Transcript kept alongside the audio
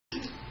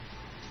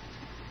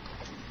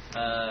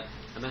I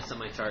messed up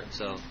my chart,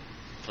 so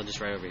I'll just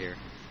write over here.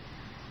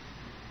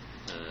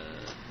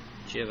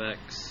 G of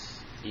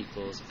x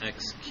equals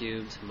x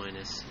cubed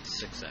minus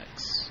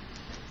 6x.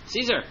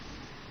 Caesar!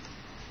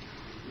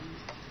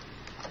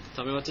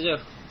 Tell me what to do.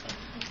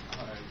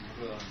 Alright,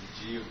 put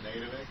G of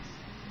negative x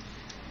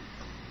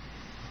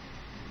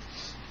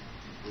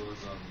equals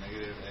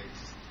negative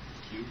x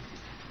cubed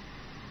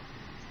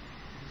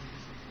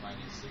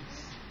minus 6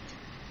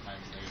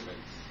 times negative x.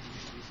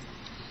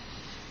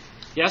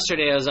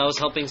 Yesterday, as I was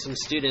helping some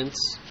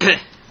students,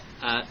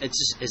 it's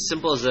just as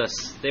simple as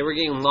this. They were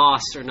getting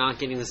lost or not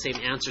getting the same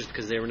answers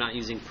because they were not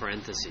using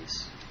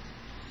parentheses.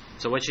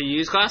 So what should you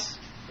use, class?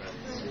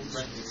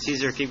 Parentheses.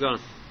 Caesar, keep going.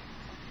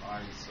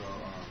 Alright, so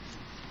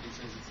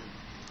since it's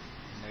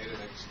a negative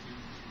x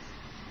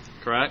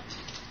cubed Correct.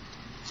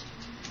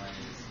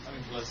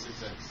 plus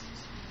 6x.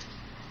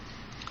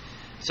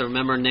 So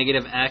remember,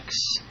 negative x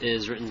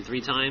is written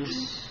 3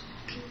 times.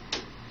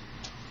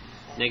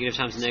 Negative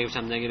times negative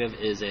times negative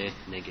is a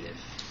negative.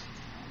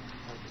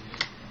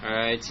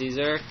 Alright,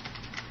 Caesar.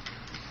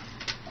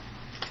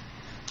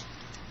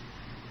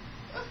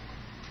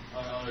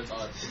 Oh, it's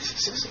odd.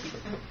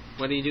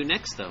 What do you do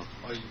next, though?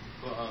 Oh, you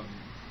put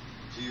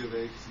G of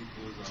x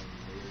equals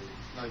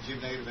G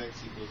of negative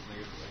x equals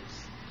negative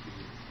x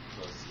cubed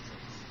plus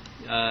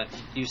 6x.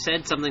 You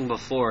said something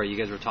before you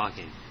guys were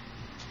talking.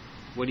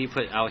 What do you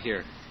put out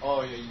here?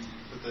 Oh, yeah, you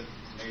put the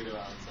negative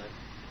outside.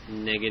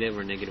 Negative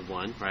or negative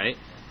 1, right?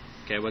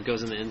 Okay, what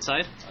goes in the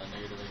inside?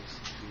 Negative x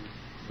cubed.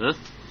 Huh?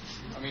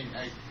 I mean,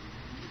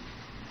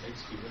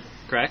 x cubed.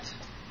 Correct?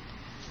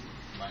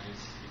 Minus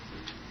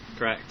 6x.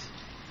 Correct.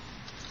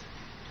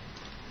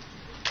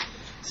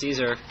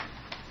 Caesar,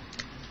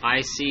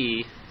 I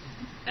see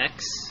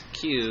x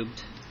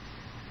cubed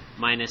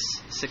minus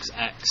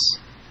 6x.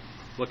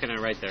 What can I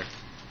write there?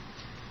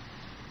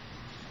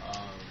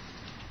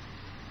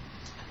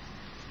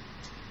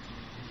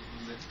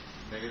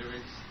 Negative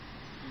x.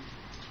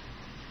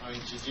 I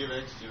mean, G of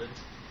x.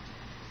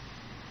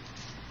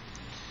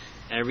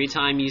 Every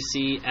time you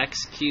see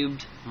x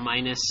cubed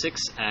minus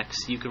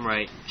 6x, you can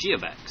write g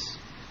of x.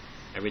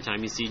 Every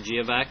time you see g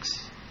of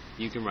x,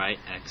 you can write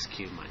x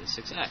cubed minus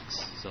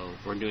 6x. So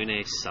we're doing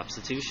a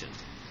substitution.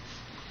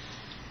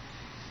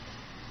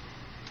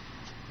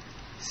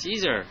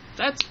 Caesar,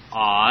 that's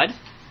odd.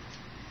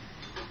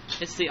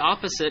 It's the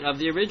opposite of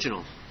the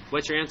original.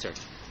 What's your answer?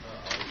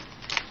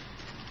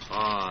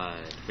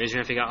 Odd. Raise your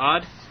hand if you got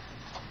odd.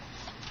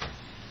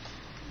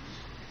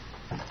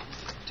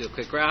 Do a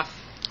quick graph.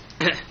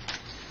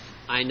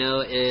 I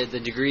know the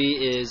degree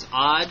is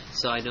odd,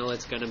 so I know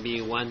it's going to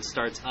be 1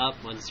 starts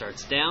up, 1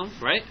 starts down,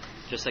 right?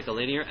 Just like a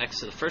linear,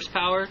 x to the first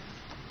power.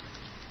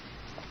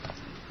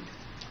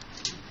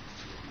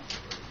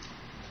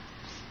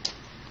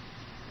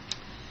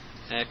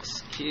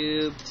 X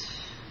cubed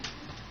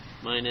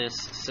minus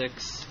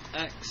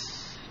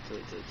 6x.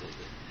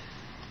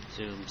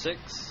 Zoom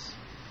 6.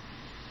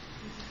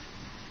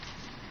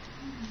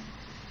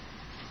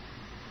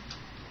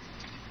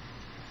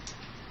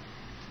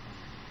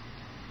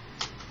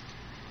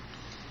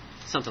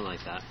 Something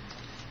like that.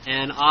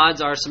 And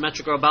odds are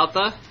symmetrical about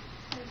the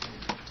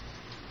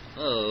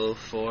O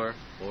for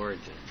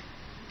origin.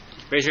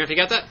 Raise your hand if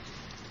you got that.